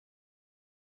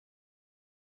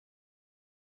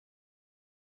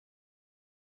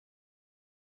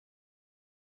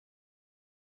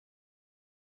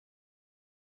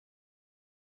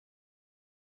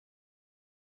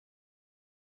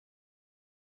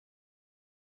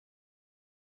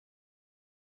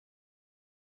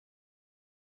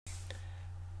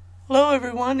Hello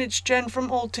everyone, it's Jen from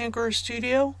Old Tinkerer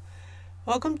Studio.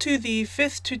 Welcome to the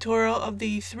 5th tutorial of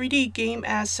the 3D Game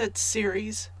Assets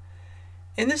series.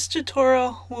 In this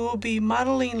tutorial, we will be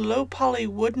modeling low-poly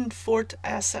wooden fort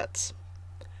assets.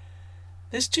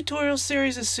 This tutorial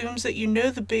series assumes that you know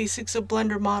the basics of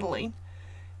Blender modeling.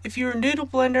 If you are new to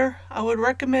Blender, I would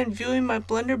recommend viewing my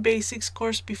Blender Basics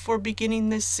course before beginning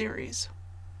this series.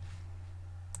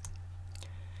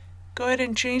 Go ahead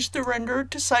and change the renderer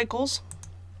to cycles.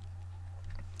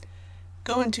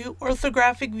 Go into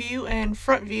orthographic view and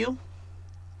front view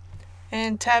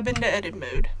and tab into edit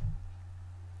mode.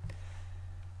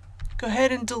 Go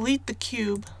ahead and delete the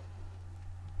cube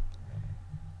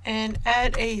and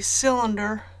add a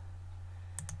cylinder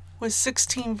with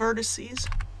 16 vertices.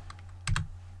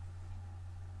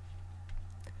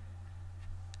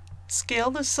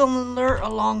 Scale the cylinder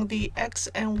along the X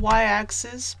and Y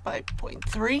axis by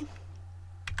 0.3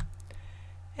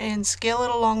 and scale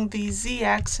it along the Z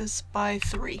axis by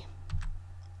 3.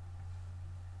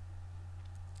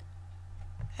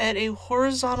 Add a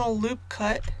horizontal loop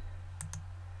cut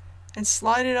and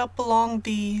slide it up along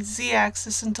the Z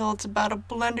axis until it's about a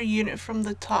Blender unit from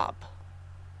the top.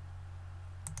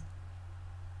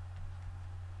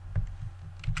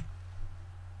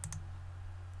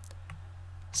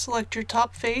 Select your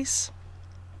top face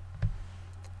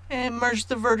and merge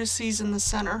the vertices in the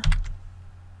center.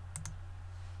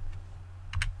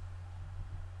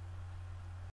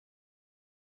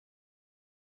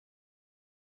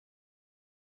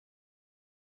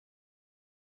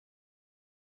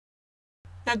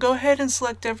 Now go ahead and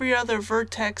select every other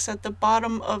vertex at the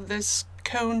bottom of this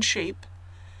cone shape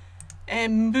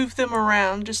and move them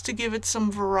around just to give it some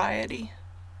variety.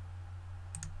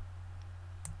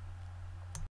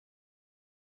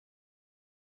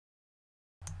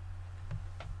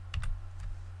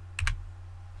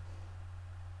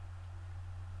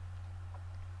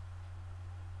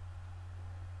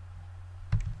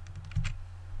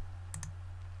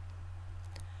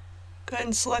 Go ahead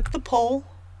and select the pole,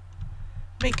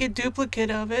 make a duplicate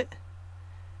of it,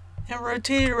 and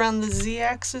rotate it around the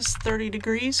Z-axis 30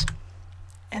 degrees,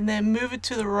 and then move it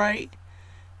to the right.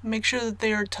 Make sure that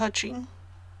they are touching.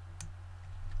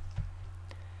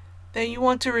 Then you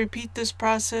want to repeat this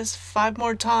process 5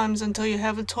 more times until you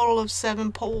have a total of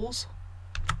 7 poles.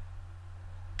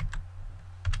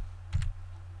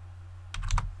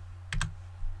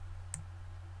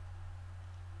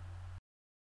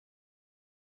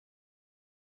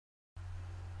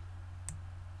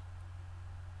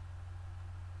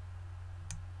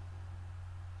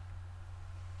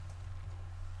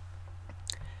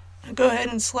 Now go ahead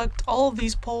and select all of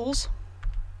these poles.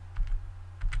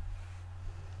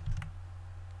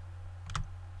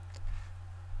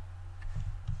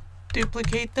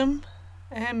 Duplicate them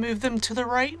and move them to the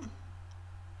right.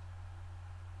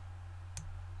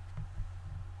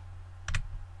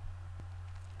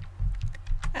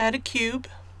 Add a cube.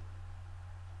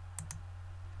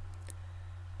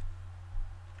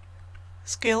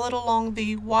 Scale it along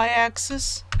the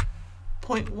Y-axis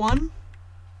 0.1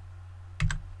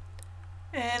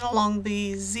 and along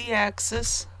the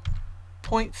Z-axis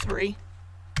 0.3.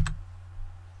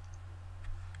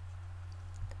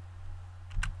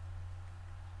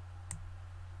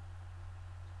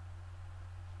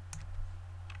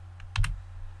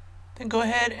 Then go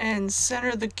ahead and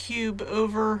center the cube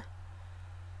over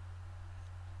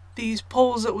these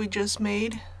poles that we just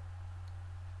made.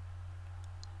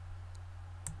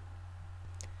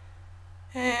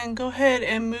 And go ahead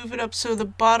and move it up so the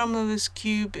bottom of this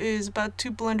cube is about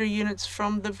 2 Blender units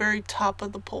from the very top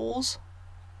of the poles.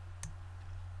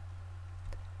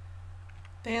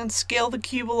 Then scale the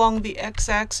cube along the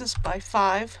X-axis by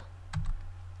 5.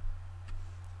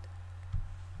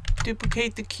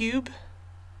 Duplicate the cube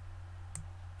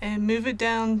and move it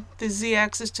down the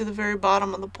Z-axis to the very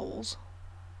bottom of the poles.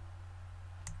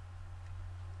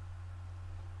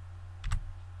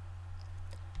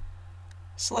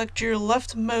 Select your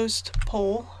leftmost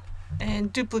pole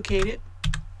and duplicate it,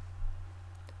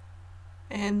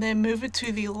 and then move it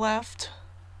to the left.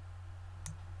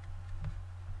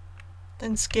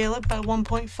 Then scale it by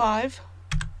 1.5.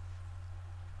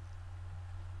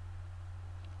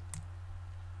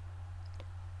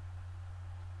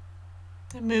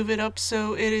 And move it up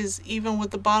so it is even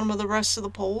with the bottom of the rest of the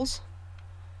poles.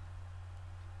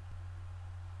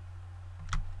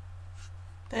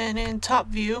 Then in top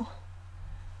view,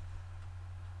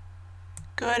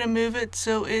 go ahead and move it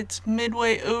so it's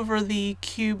midway over the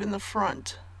cube in the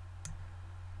front.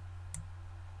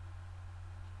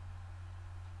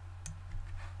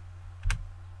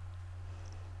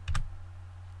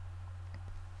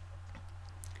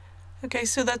 Okay,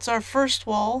 so that's our first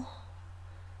wall.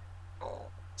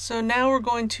 So now we're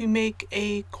going to make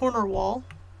a corner wall.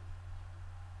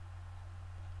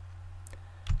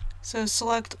 So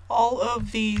select all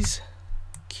of these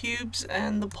cubes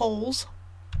and the poles,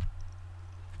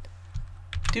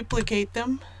 duplicate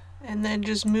them, and then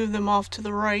just move them off to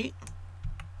the right.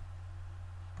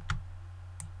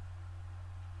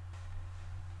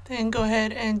 Then go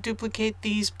ahead and duplicate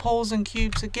these poles and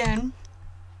cubes again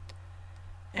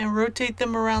and rotate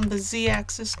them around the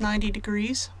Z-axis 90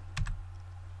 degrees.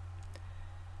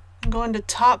 And go into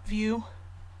top view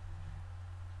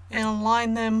and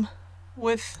align them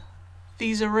with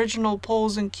these original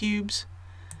poles and cubes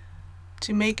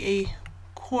to make a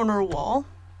corner wall.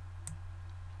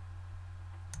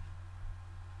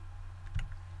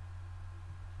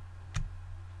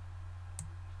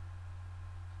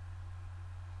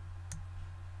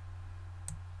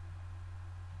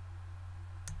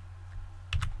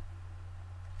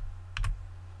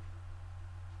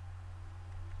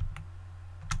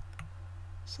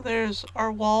 So there's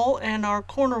our wall and our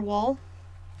corner wall.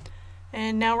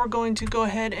 And now we're going to go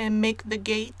ahead and make the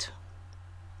gate.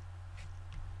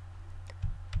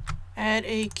 Add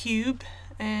a cube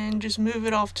and just move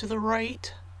it off to the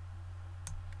right.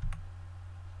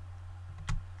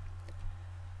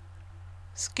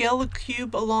 Scale the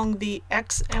cube along the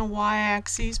X and Y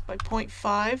axes by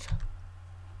 0.5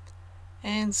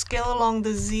 and scale along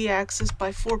the Z axis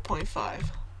by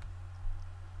 4.5.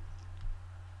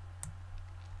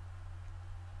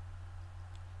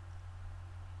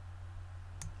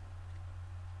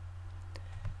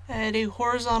 Add a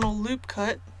horizontal loop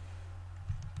cut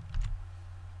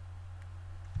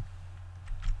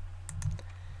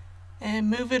and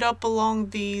move it up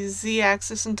along the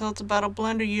Z-axis until it's about a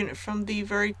blender unit from the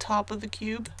very top of the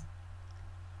cube.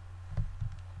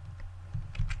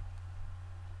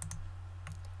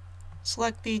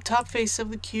 Select the top face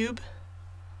of the cube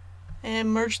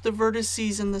and merge the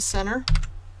vertices in the center.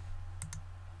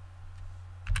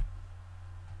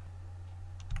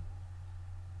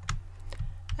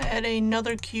 Add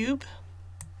another cube.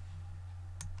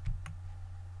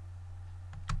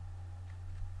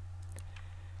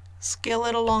 Scale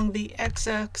it along the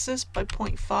X-axis by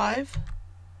 0.5.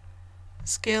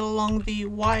 Scale along the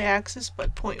Y-axis by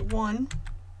 0.1.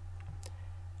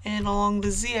 And along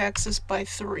the Z-axis by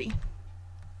 3.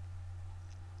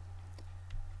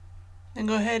 Then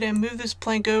go ahead and move this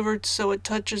plank over so it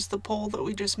touches the pole that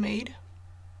we just made.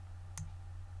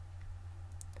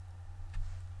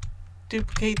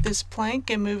 Duplicate this plank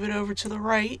and move it over to the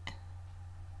right.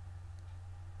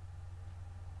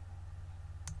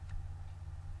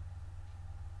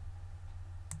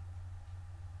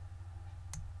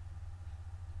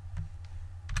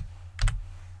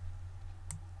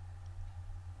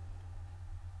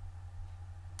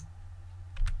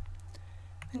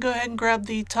 And go ahead and grab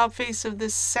the top face of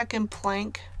this second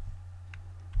plank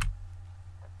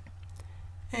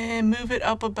and move it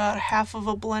up about half of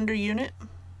a blender unit.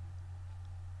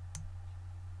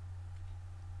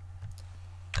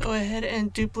 Go ahead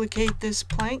and duplicate this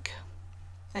plank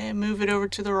and move it over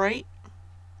to the right.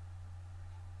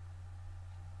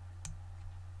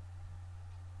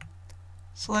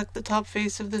 Select the top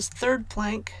face of this third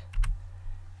plank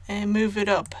and move it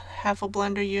up half a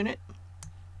blender unit.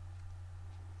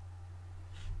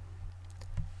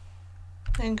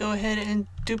 Then go ahead and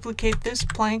duplicate this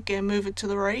plank and move it to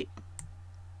the right.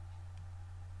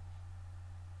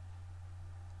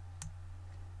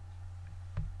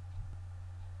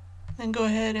 Then go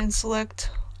ahead and select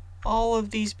all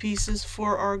of these pieces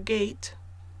for our gate.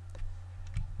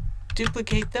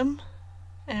 Duplicate them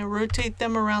and rotate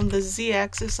them around the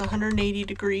Z-axis 180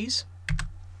 degrees.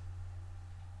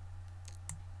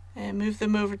 And move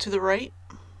them over to the right.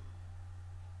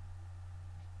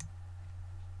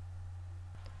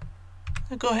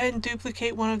 Now go ahead and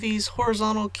duplicate one of these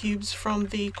horizontal cubes from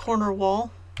the corner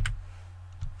wall.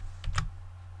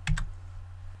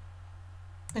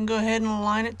 Then go ahead and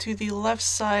align it to the left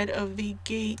side of the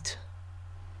gate.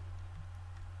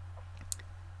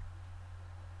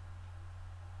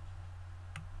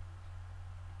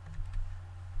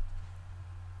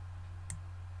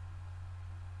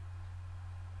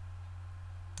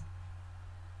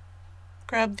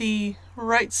 Grab the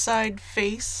right side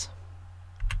face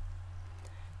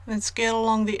and then scale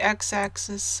along the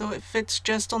X-axis so it fits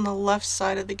just on the left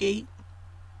side of the gate.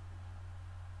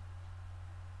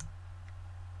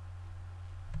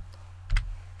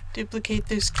 Duplicate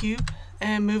this cube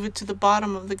and move it to the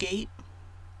bottom of the gate.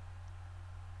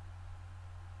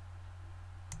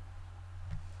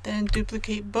 Then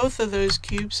duplicate both of those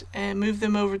cubes and move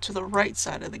them over to the right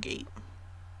side of the gate.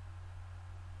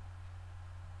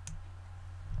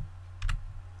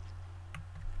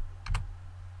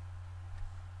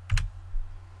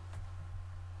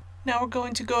 Now we're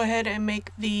going to go ahead and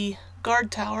make the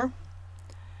guard tower.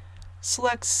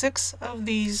 Select 6 of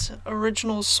these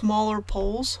original smaller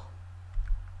poles.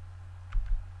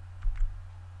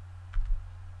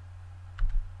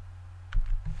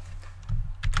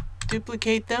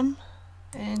 Duplicate them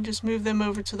and just move them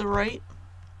over to the right.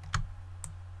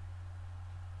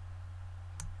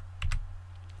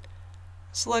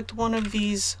 Select one of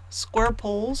these square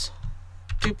poles,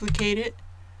 duplicate it,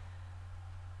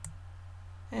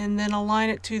 and then align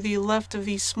it to the left of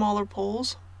these smaller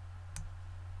poles.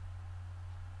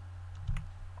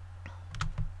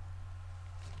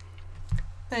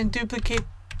 Then duplicate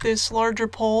this larger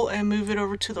pole and move it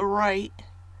over to the right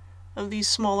of these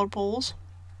smaller poles.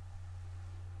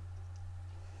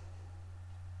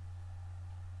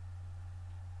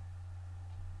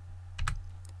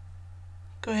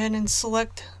 Go ahead and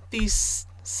select these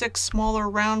 6 smaller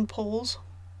round poles.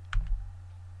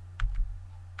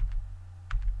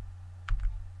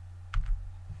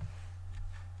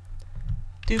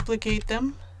 Duplicate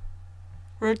them.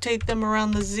 Rotate them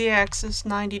around the Z-axis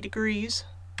 90 degrees.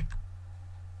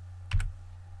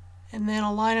 And then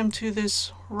align them to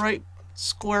this right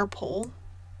square pole.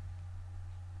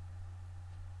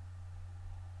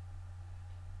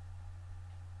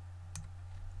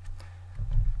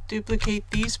 Duplicate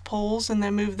these poles and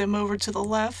then move them over to the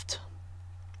left.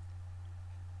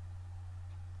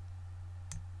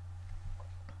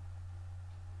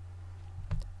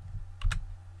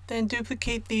 Then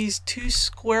duplicate these 2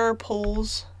 square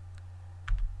poles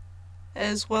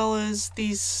as well as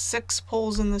these 6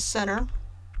 poles in the center.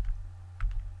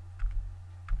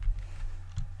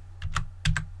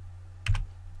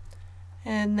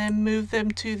 And then move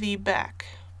them to the back.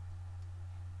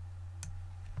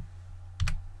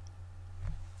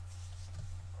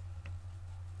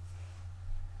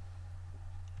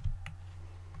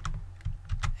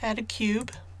 Add a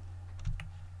cube.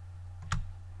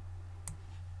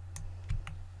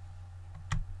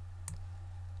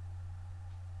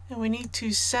 And we need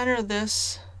to center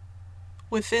this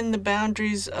within the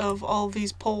boundaries of all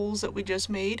these poles that we just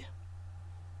made.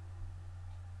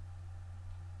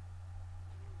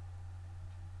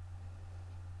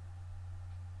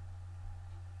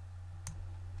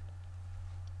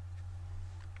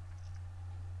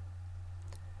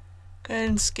 Go ahead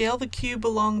and scale the cube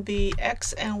along the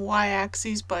X and Y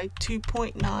axes by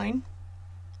 2.9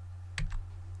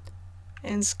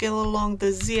 and scale along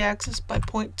the Z axis by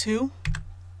 0.2.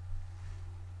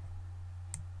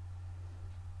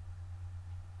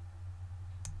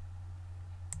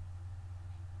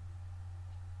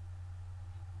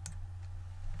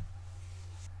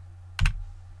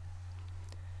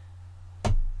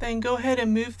 Then go ahead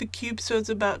and move the cube so it's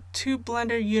about 2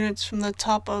 blender units from the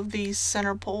top of these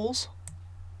center poles.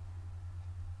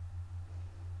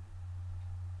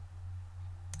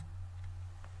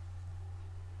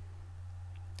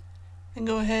 Then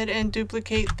go ahead and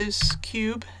duplicate this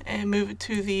cube and move it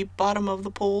to the bottom of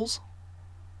the poles.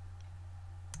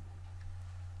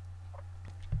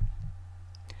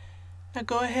 Now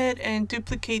go ahead and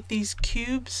duplicate these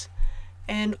cubes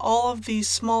and all of these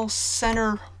small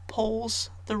center poles,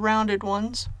 the rounded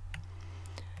ones.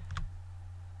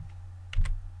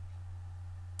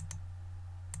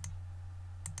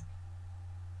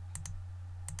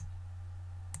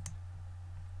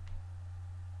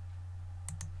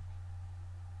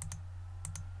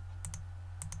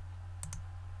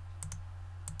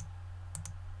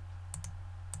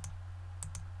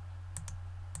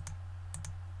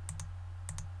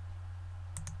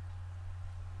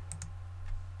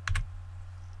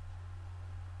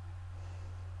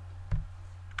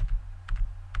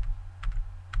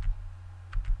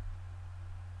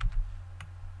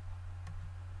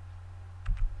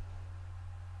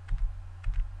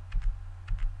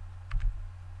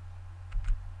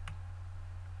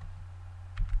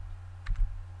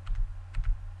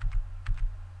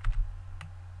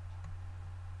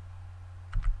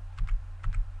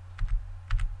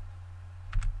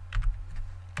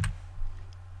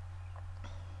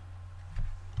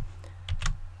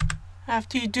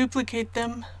 After you duplicate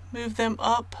them, move them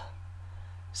up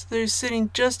so they're sitting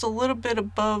just a little bit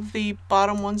above the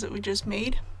bottom ones that we just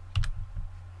made.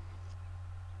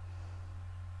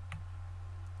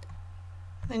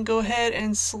 Then go ahead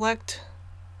and select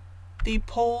the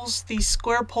poles, the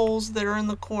square poles that are in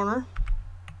the corner.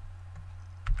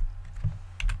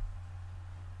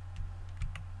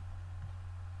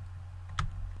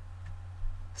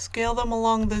 Scale them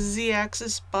along the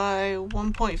Z-axis by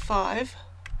 1.5.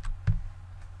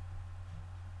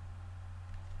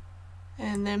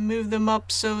 And then move them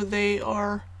up so they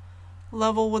are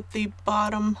level with the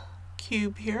bottom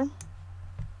cube here.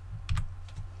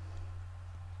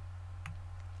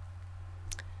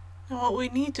 And what we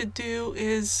need to do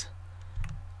is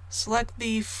select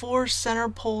the 4 center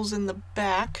poles in the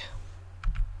back.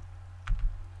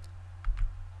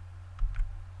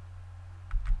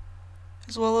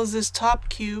 As well as this top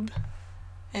cube,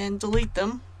 and delete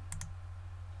them.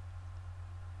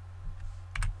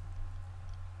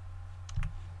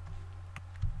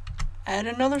 Add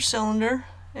another cylinder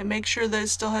and make sure that it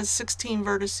still has 16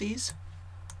 vertices.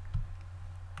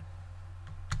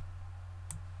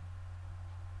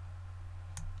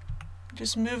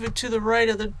 Just move it to the right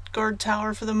of the guard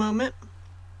tower for the moment.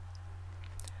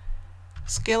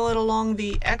 Scale it along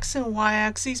the X and Y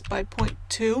axes by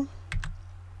 0.2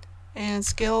 and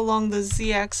scale along the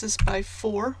Z axis by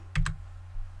 4.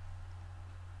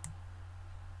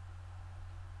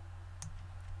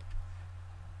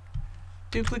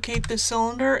 Duplicate the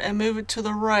cylinder and move it to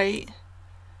the right,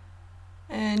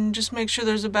 and just make sure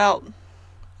there's about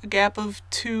a gap of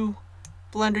 2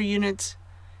 blender units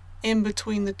in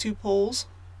between the 2 poles.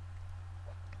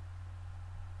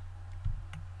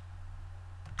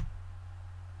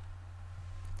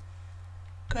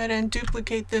 Go ahead and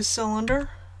duplicate this cylinder,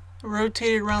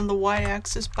 rotate it around the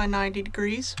Y-axis by 90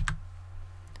 degrees,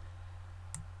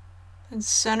 and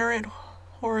center it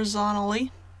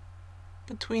horizontally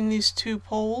between these 2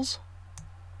 poles.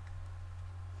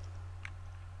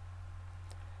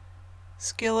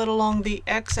 Scale it along the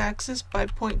X-axis by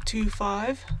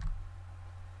 0.25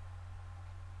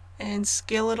 and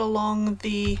scale it along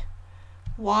the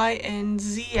Y and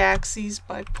Z axes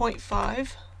by 0.5.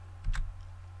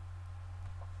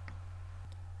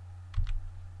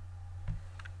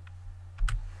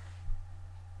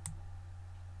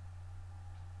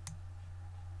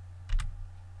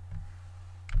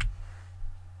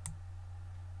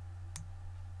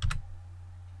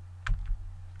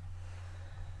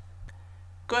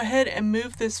 Go ahead and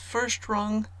move this first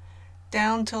rung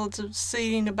down till it's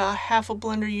exceeding about half a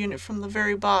blender unit from the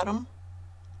very bottom.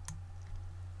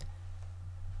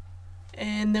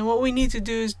 And then what we need to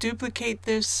do is duplicate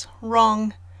this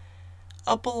rung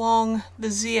up along the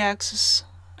Z-axis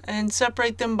and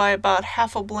separate them by about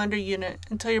half a blender unit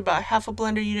until you're about half a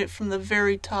blender unit from the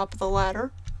very top of the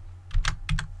ladder.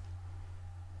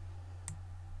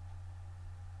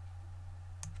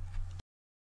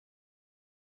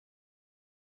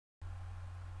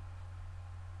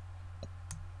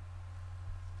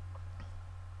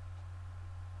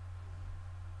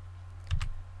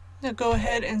 Now go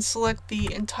ahead and select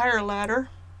the entire ladder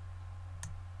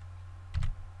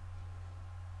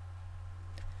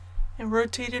and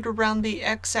rotate it around the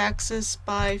X-axis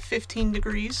by 15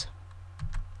 degrees.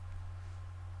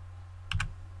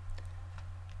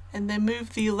 And then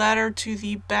move the ladder to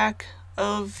the back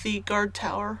of the guard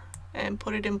tower and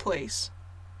put it in place.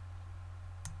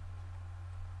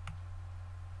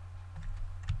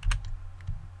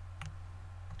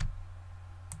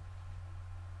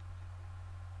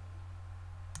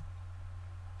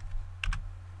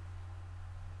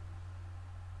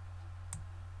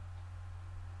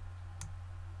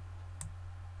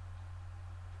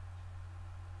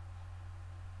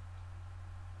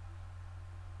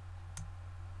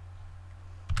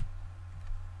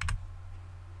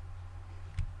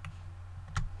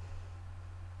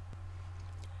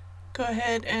 Go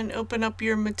ahead and open up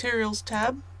your Materials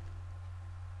tab.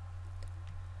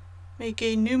 Make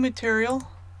a new material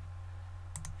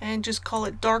and just call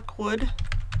it dark wood.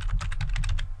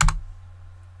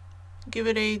 Give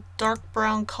it a dark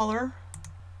brown color.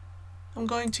 I'm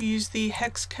going to use the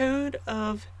hex code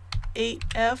of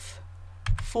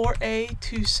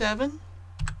 8F4A27.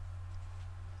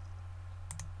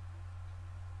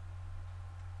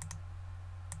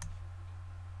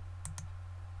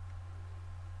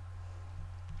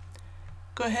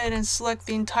 Go ahead and select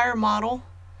the entire model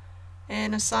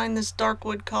and assign this dark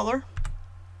wood color.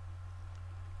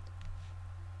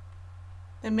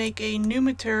 Then make a new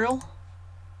material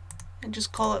and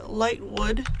just call it light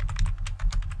wood.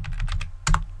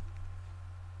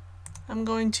 I'm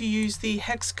going to use the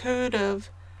hex code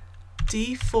of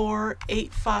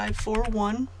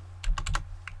D48541.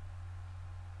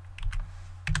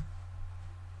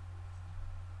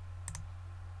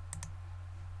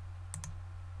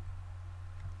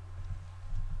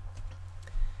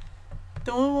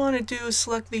 Then what we want to do is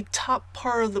select the top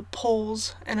part of the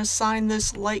poles and assign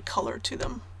this light color to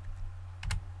them.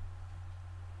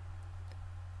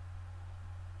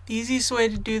 The easiest way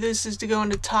to do this is to go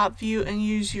into top view and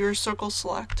use your circle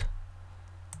select.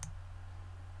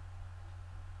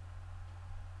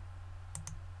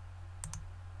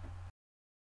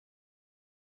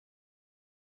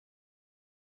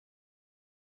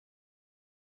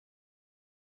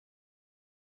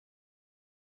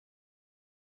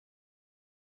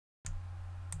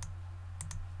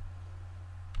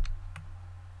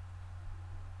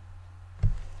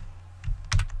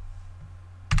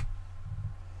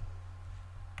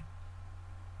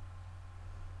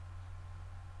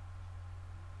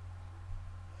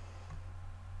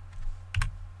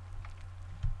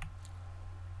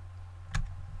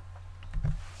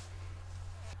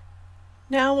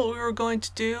 Now what we are going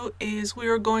to do is we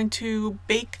are going to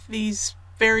bake these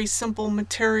very simple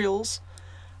materials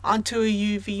onto a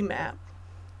UV map.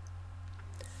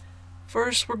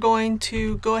 First, we're going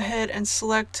to go ahead and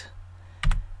select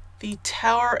the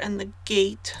tower and the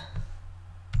gate.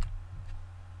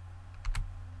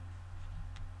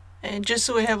 And just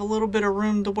so we have a little bit of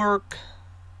room to work,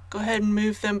 go ahead and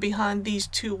move them behind these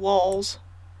two walls.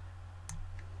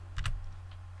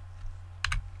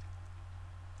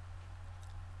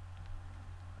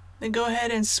 Then go ahead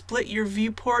and split your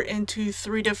viewport into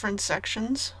 3 different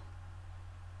sections.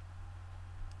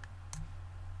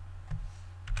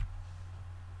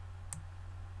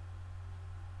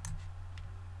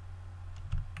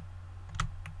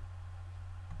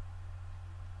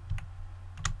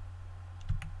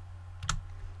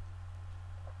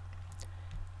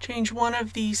 Change one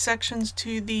of the sections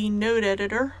to the node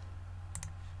editor.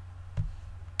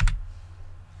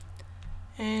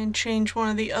 And change one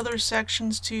of the other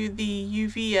sections to the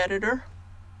UV editor.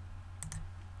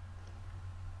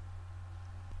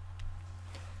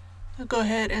 Now go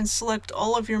ahead and select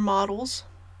all of your models.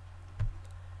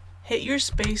 Hit your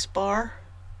space bar,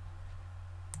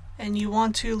 and you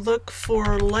want to look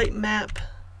for light map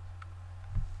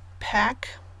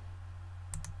pack.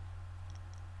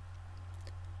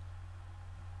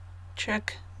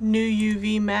 Check new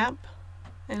UV map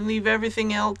and leave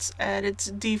everything else at its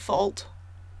default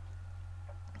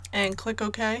and click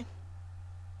OK.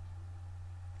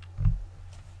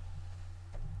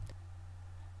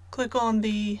 Click on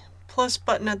the plus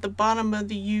button at the bottom of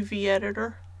the UV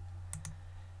editor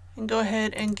and go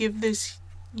ahead and give this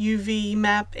UV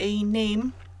map a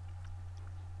name.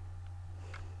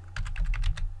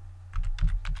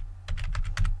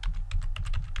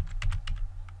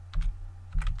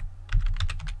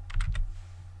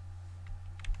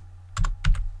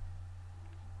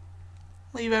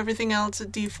 Leave everything else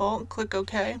at default and click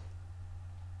OK.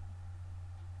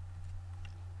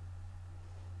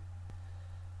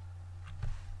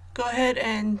 Go ahead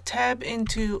and tab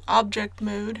into object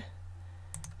mode,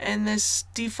 and this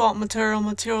default material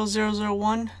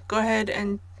 001, go ahead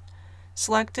and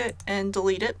select it and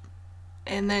delete it,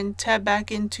 and then tab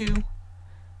back into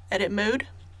edit mode.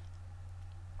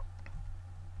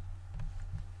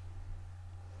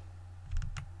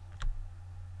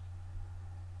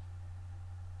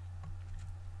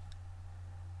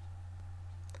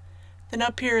 Then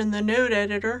up here in the node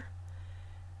editor,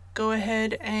 go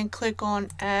ahead and click on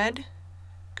add,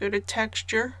 go to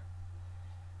texture,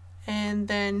 and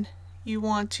then you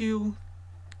want to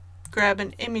grab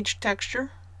an image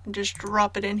texture and just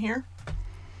drop it in here.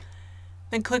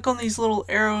 Then click on these little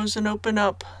arrows and open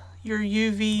up your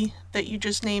UV that you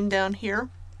just named down here.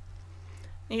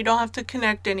 And you don't have to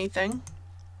connect anything.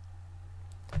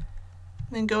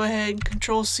 Then go ahead and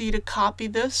Control C to copy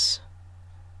this.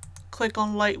 Click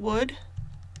on Lightwood,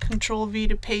 Control V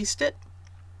to paste it.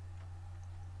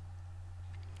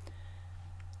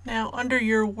 Now under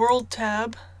your World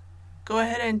tab, go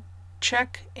ahead and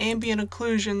check ambient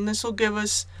occlusion. This will give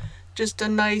us just a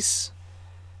nice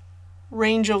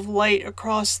range of light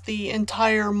across the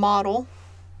entire model.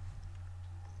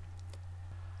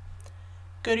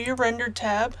 Go to your Render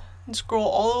tab and scroll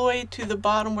all the way to the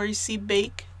bottom where you see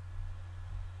Bake.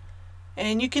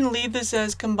 And you can leave this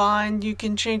as combined. You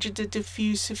can change it to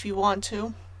diffuse if you want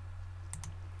to.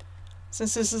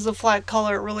 Since this is a flat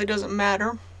color, it really doesn't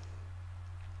matter.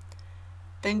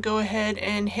 Then go ahead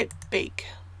and hit Bake.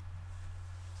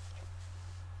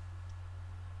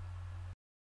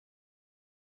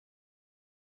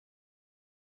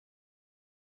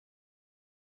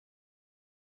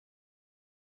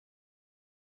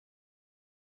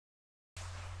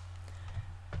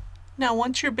 Now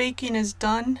once your baking is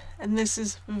done, and this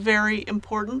is very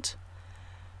important,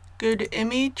 go to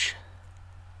Image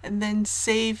and then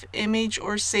Save Image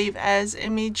or Save As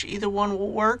Image, either one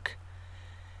will work,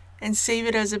 and save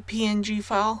it as a PNG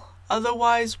file.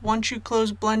 Otherwise, once you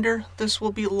close Blender, this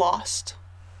will be lost.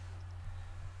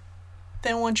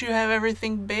 Then once you have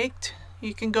everything baked,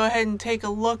 you can go ahead and take a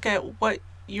look at what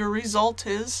your result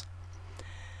is.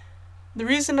 The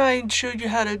reason I showed you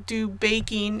how to do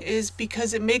baking is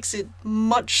because it makes it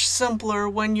much simpler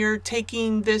when you're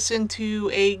taking this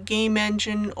into a game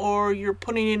engine, or you're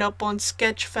putting it up on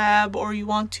Sketchfab, or you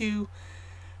want to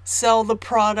sell the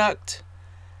product.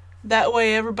 That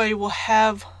way everybody will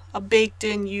have a baked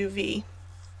in UV.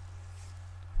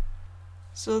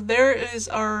 So there is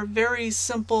our very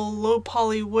simple low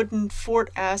poly wooden fort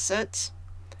assets.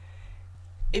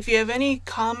 If you have any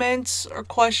comments or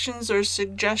questions or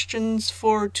suggestions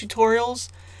for tutorials,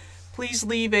 please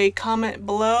leave a comment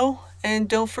below, and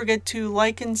don't forget to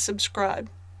like and subscribe.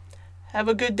 Have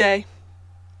a good day.